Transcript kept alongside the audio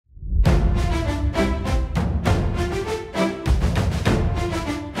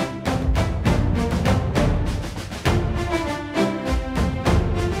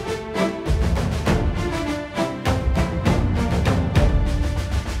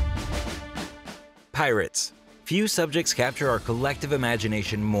Pirates. Few subjects capture our collective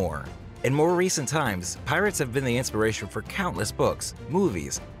imagination more. In more recent times, pirates have been the inspiration for countless books,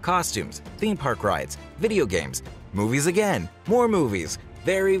 movies, costumes, theme park rides, video games, movies again, more movies,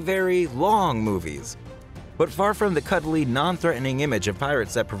 very, very long movies. But far from the cuddly, non-threatening image of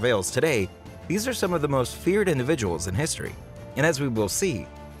pirates that prevails today, these are some of the most feared individuals in history. And as we will see,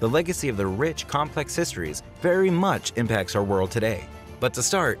 the legacy of their rich, complex histories very much impacts our world today. But to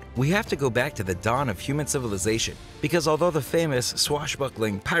start, we have to go back to the dawn of human civilization, because although the famous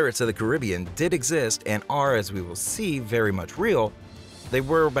swashbuckling pirates of the Caribbean did exist and are, as we will see, very much real, they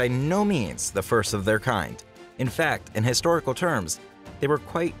were by no means the first of their kind. In fact, in historical terms, they were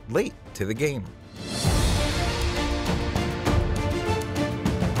quite late to the game.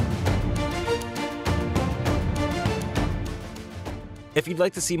 If you'd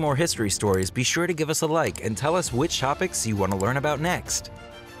like to see more history stories, be sure to give us a like and tell us which topics you want to learn about next.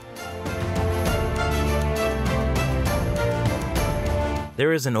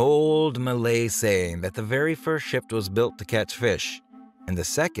 There is an old Malay saying that the very first ship was built to catch fish, and the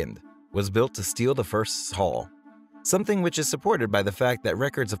second was built to steal the first's haul. Something which is supported by the fact that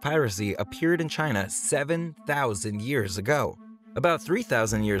records of piracy appeared in China 7,000 years ago. About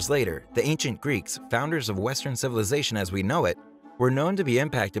 3,000 years later, the ancient Greeks, founders of Western civilization as we know it, were known to be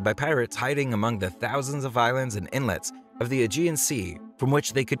impacted by pirates hiding among the thousands of islands and inlets of the Aegean Sea from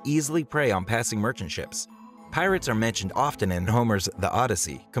which they could easily prey on passing merchant ships. Pirates are mentioned often in Homer's The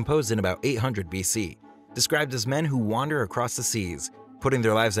Odyssey, composed in about 800 BC, described as men who wander across the seas, putting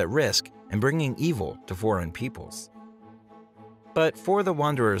their lives at risk and bringing evil to foreign peoples. But for the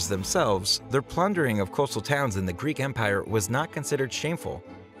wanderers themselves, their plundering of coastal towns in the Greek Empire was not considered shameful.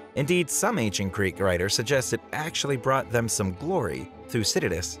 Indeed, some ancient Greek writers suggest it actually brought them some glory through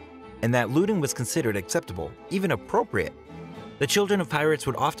Thucydides, and that looting was considered acceptable, even appropriate. The children of pirates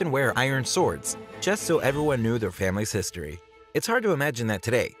would often wear iron swords, just so everyone knew their family's history. It's hard to imagine that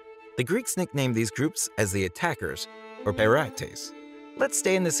today. The Greeks nicknamed these groups as the attackers, or pirates. Let's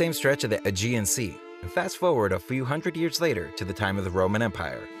stay in the same stretch of the Aegean Sea, and fast forward a few hundred years later to the time of the Roman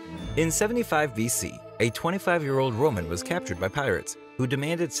Empire. In 75 BC, a 25-year-old Roman was captured by pirates, who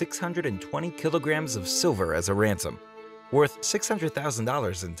demanded 620 kilograms of silver as a ransom, worth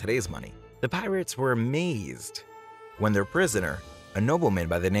 $600,000 in today's money. The pirates were amazed when their prisoner, a nobleman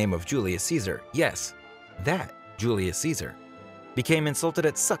by the name of Julius Caesar, yes, that Julius Caesar, became insulted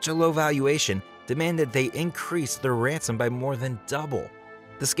at such a low valuation, demanded they increase their ransom by more than double.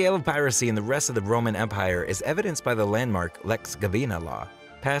 The scale of piracy in the rest of the Roman Empire is evidenced by the landmark Lex Gabina law,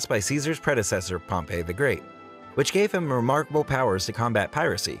 passed by Caesar's predecessor Pompey the Great, which gave him remarkable powers to combat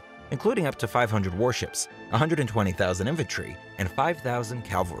piracy, including up to 500 warships, 120,000 infantry, and 5,000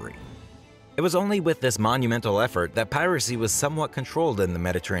 cavalry. It was only with this monumental effort that piracy was somewhat controlled in the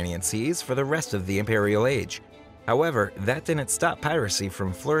Mediterranean seas for the rest of the imperial age. However, that didn't stop piracy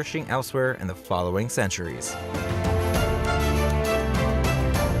from flourishing elsewhere in the following centuries.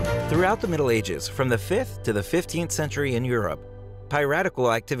 Throughout the Middle Ages, from the 5th to the 15th century in Europe,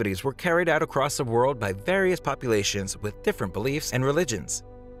 piratical activities were carried out across the world by various populations with different beliefs and religions.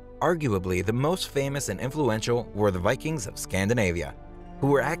 Arguably, the most famous and influential were the Vikings of Scandinavia, who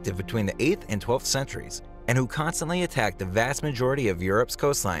were active between the 8th and 12th centuries, and who constantly attacked the vast majority of Europe's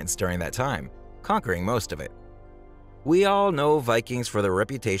coastlines during that time, conquering most of it. We all know Vikings for their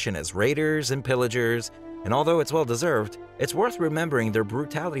reputation as raiders and pillagers, and although it's well-deserved, it's worth remembering their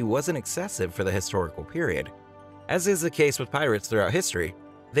brutality wasn't excessive for the historical period. As is the case with pirates throughout history,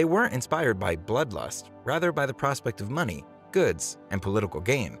 they weren't inspired by bloodlust, rather by the prospect of money, goods, and political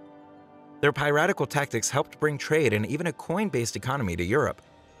gain. Their piratical tactics helped bring trade and even a coin-based economy to Europe,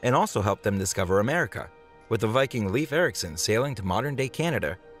 and also helped them discover America, with the Viking Leif Erikson sailing to modern-day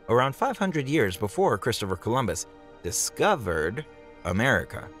Canada around 500 years before Christopher Columbus discovered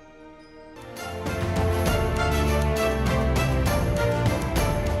America.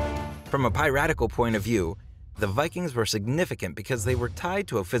 From a piratical point of view, the Vikings were significant because they were tied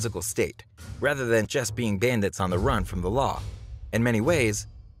to a physical state, rather than just being bandits on the run from the law. In many ways,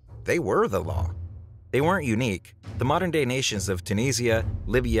 they were the law. They weren't unique. The modern-day nations of Tunisia,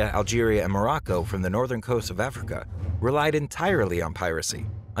 Libya, Algeria, and Morocco from the northern coast of Africa relied entirely on piracy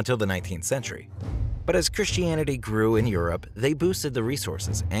until the 19th century. But as Christianity grew in Europe, they boosted the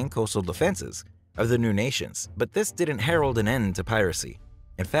resources and coastal defenses of the new nations, but this didn't herald an end to piracy.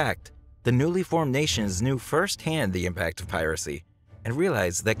 In fact, the newly formed nations knew firsthand the impact of piracy and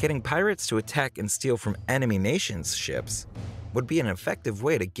realized that getting pirates to attack and steal from enemy nations' ships would be an effective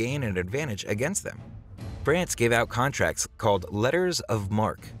way to gain an advantage against them. France gave out contracts called letters of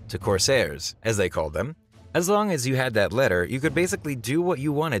marque to corsairs, as they called them, As long as you had that letter, you could basically do what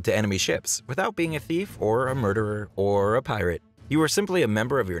you wanted to enemy ships without being a thief or a murderer or a pirate. You were simply a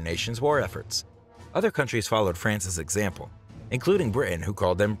member of your nation's war efforts. Other countries followed France's example, including Britain, who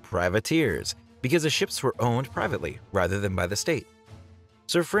called them privateers because the ships were owned privately rather than by the state.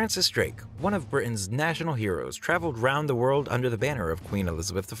 Sir Francis Drake, one of Britain's national heroes, traveled round the world under the banner of Queen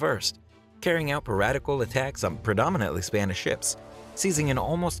Elizabeth I, carrying out piratical attacks on predominantly Spanish ships, seizing an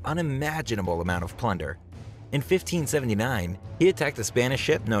almost unimaginable amount of plunder. In 1579, he attacked a Spanish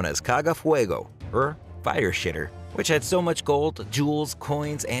ship known as Caga Fuego, or Fire Shitter, which had so much gold, jewels,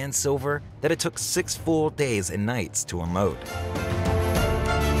 coins, and silver that it took 6 full days and nights to unload.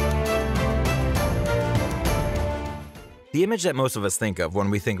 The image that most of us think of when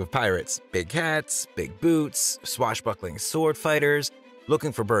we think of pirates, big hats, big boots, swashbuckling sword fighters,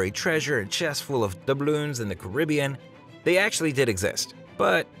 looking for buried treasure and chests full of doubloons in the Caribbean, they actually did exist,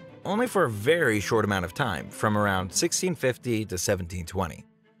 but only for a very short amount of time, from around 1650 to 1720,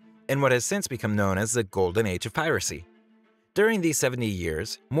 in what has since become known as the Golden Age of Piracy. During these 70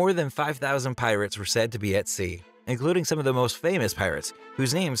 years, more than 5,000 pirates were said to be at sea, including some of the most famous pirates,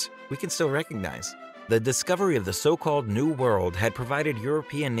 whose names we can still recognize. The discovery of the so-called New World had provided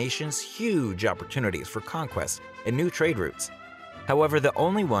European nations huge opportunities for conquest and new trade routes. However, the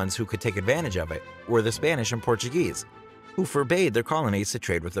only ones who could take advantage of it were the Spanish and Portuguese, who forbade their colonies to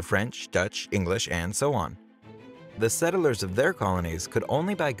trade with the French, Dutch, English, and so on. The settlers of their colonies could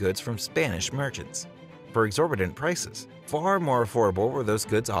only buy goods from Spanish merchants for exorbitant prices. Far more affordable were those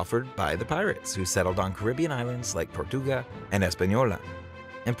goods offered by the pirates who settled on Caribbean islands like Tortuga and Hispaniola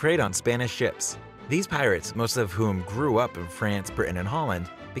and preyed on Spanish ships. These pirates, most of whom grew up in France, Britain, and Holland,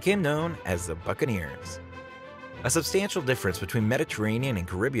 became known as the Buccaneers. A substantial difference between Mediterranean and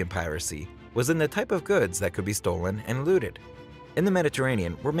Caribbean piracy was in the type of goods that could be stolen and looted. In the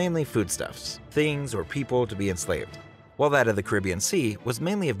Mediterranean were mainly foodstuffs, things or people to be enslaved, while that of the Caribbean Sea was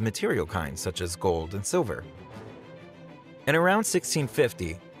mainly of material kinds such as gold and silver. In around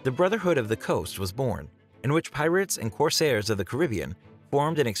 1650, the Brotherhood of the Coast was born, in which pirates and corsairs of the Caribbean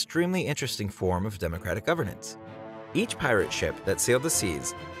formed an extremely interesting form of democratic governance. Each pirate ship that sailed the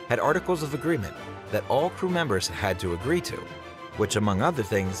seas had articles of agreement that all crew members had to agree to, which, among other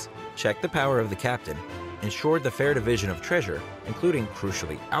things, checked the power of the captain, ensured the fair division of treasure, including,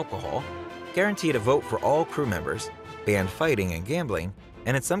 crucially, alcohol, guaranteed a vote for all crew members, banned fighting and gambling,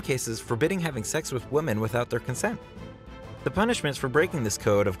 and in some cases forbidding having sex with women without their consent. The punishments for breaking this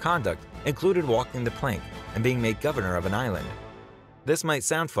code of conduct included walking the plank and being made governor of an island. This might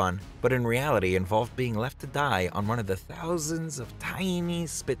sound fun, but in reality involved being left to die on one of the thousands of tiny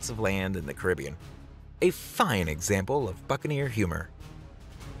spits of land in the Caribbean. A fine example of buccaneer humor.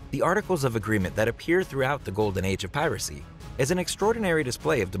 The Articles of Agreement that appear throughout the Golden Age of Piracy is an extraordinary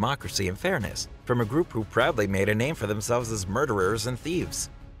display of democracy and fairness from a group who proudly made a name for themselves as murderers and thieves.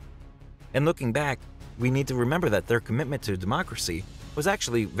 And looking back, we need to remember that their commitment to democracy was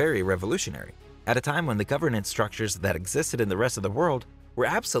actually very revolutionary, at a time when the governance structures that existed in the rest of the world were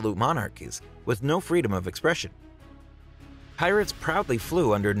absolute monarchies with no freedom of expression. Pirates proudly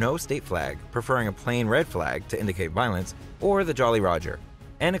flew under no state flag, preferring a plain red flag to indicate violence, or the Jolly Roger,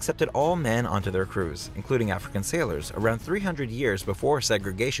 and accepted all men onto their crews, including African sailors, around 300 years before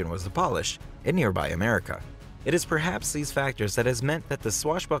segregation was abolished in nearby America. It is perhaps these factors that has meant that the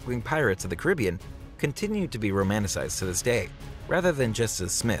swashbuckling pirates of the Caribbean continue to be romanticized to this day, rather than just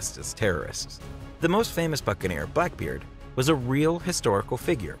dismissed as terrorists. The most famous buccaneer, Blackbeard, was a real historical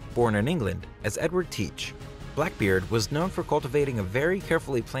figure, born in England as Edward Teach. Blackbeard was known for cultivating a very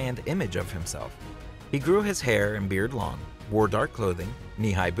carefully planned image of himself. He grew his hair and beard long, wore dark clothing,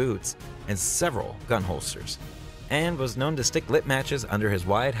 knee-high boots, and several gun holsters, and was known to stick lit matches under his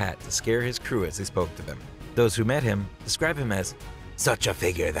wide hat to scare his crew as he spoke to them. Those who met him describe him as such a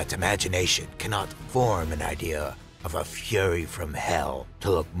figure that imagination cannot form an idea of a fury from hell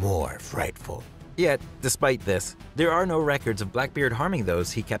to look more frightful. Yet, despite this, there are no records of Blackbeard harming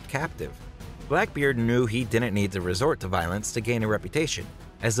those he kept captive. Blackbeard knew he didn't need to resort to violence to gain a reputation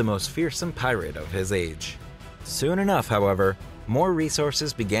as the most fearsome pirate of his age. Soon enough, however, more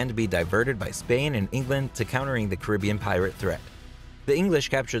resources began to be diverted by Spain and England to countering the Caribbean pirate threat. The English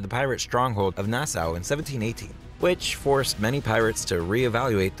captured the pirate stronghold of Nassau in 1718, which forced many pirates to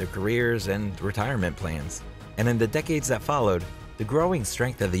reevaluate their careers and retirement plans. And in the decades that followed, the growing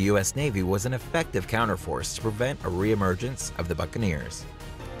strength of the U.S. Navy was an effective counterforce to prevent a reemergence of the Buccaneers.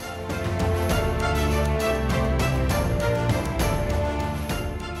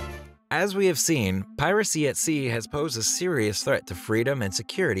 As we have seen, piracy at sea has posed a serious threat to freedom and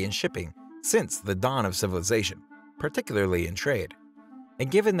security in shipping since the dawn of civilization, particularly in trade. And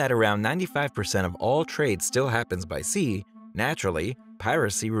given that around 95% of all trade still happens by sea, naturally,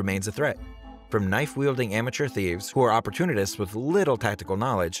 piracy remains a threat. From knife-wielding amateur thieves who are opportunists with little tactical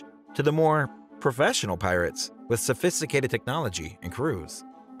knowledge, to the more professional pirates with sophisticated technology and crews.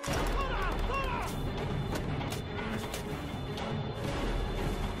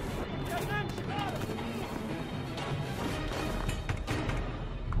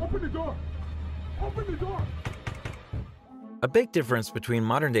 Open the door! Open the door! A big difference between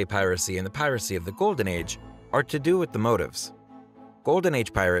modern-day piracy and the piracy of the Golden Age are to do with the motives. Golden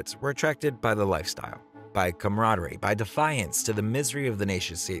Age pirates were attracted by the lifestyle, by camaraderie, by defiance to the misery of the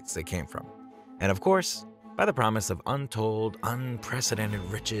nation-states they came from, and of course, by the promise of untold, unprecedented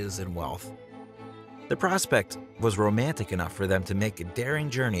riches and wealth. The prospect was romantic enough for them to make a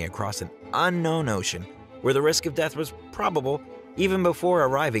daring journey across an unknown ocean where the risk of death was probable even before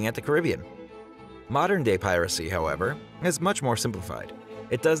arriving at the Caribbean. Modern-day piracy, however, is much more simplified.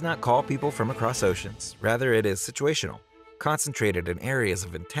 It does not call people from across oceans, rather it is situational, concentrated in areas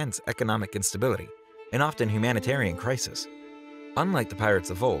of intense economic instability and often humanitarian crisis. Unlike the pirates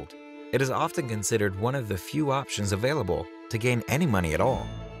of old, it is often considered one of the few options available to gain any money at all,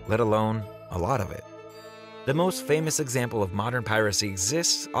 let alone a lot of it. The most famous example of modern piracy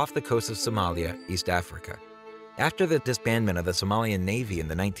exists off the coast of Somalia, East Africa. After the disbandment of the Somalian Navy in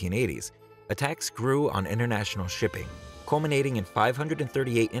the 1980s, attacks grew on international shipping, culminating in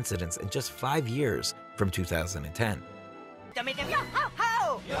 538 incidents in just 5 years from 2010.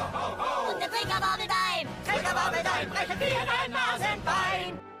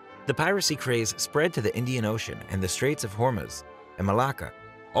 The piracy craze spread to the Indian Ocean and the Straits of Hormuz and Malacca,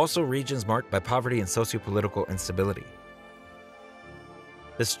 also regions marked by poverty and socio-political instability.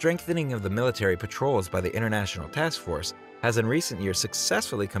 The strengthening of the military patrols by the International Task Force has in recent years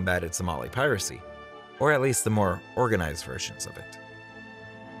successfully combated Somali piracy, or at least the more organized versions of it.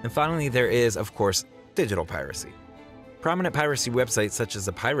 And finally, there is, of course, digital piracy. Prominent piracy websites such as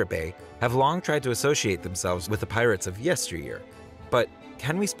the Pirate Bay have long tried to associate themselves with the pirates of yesteryear. But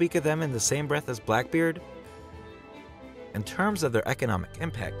can we speak of them in the same breath as Blackbeard? In terms of their economic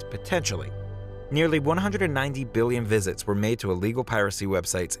impact, potentially. Nearly 190 billion visits were made to illegal piracy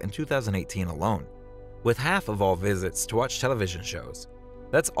websites in 2018 alone, with half of all visits to watch television shows.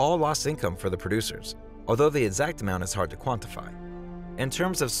 That's all lost income for the producers, although the exact amount is hard to quantify. In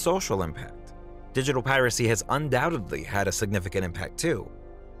terms of social impact, digital piracy has undoubtedly had a significant impact too,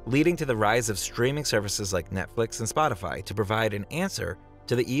 leading to the rise of streaming services like Netflix and Spotify to provide an answer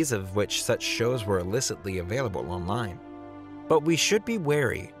to the ease of which such shows were illicitly available online. But we should be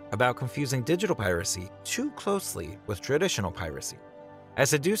wary about confusing digital piracy too closely with traditional piracy,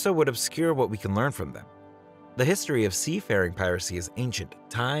 as to do so would obscure what we can learn from them. The history of seafaring piracy is ancient,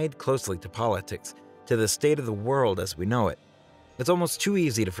 tied closely to politics, to the state of the world as we know it. It's almost too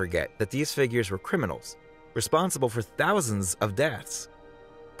easy to forget that these figures were criminals, responsible for thousands of deaths.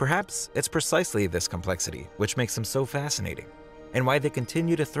 Perhaps it's precisely this complexity which makes them so fascinating, and why they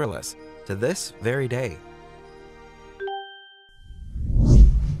continue to thrill us to this very day.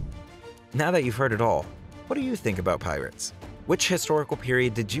 Now that you've heard it all, what do you think about pirates? Which historical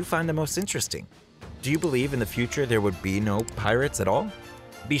period did you find the most interesting? Do you believe in the future there would be no pirates at all?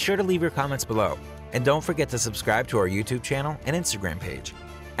 Be sure to leave your comments below, and don't forget to subscribe to our YouTube channel and Instagram page.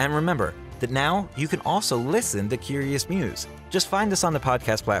 And remember that now you can also listen to Curious Muse. Just find us on the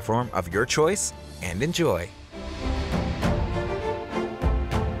podcast platform of your choice and enjoy.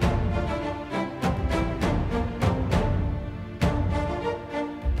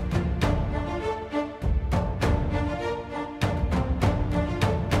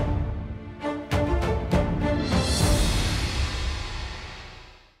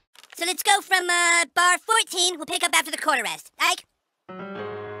 So let's go from bar 14. We'll pick up after the quarter rest. Ike?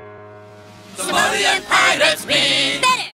 Somalian pirates mean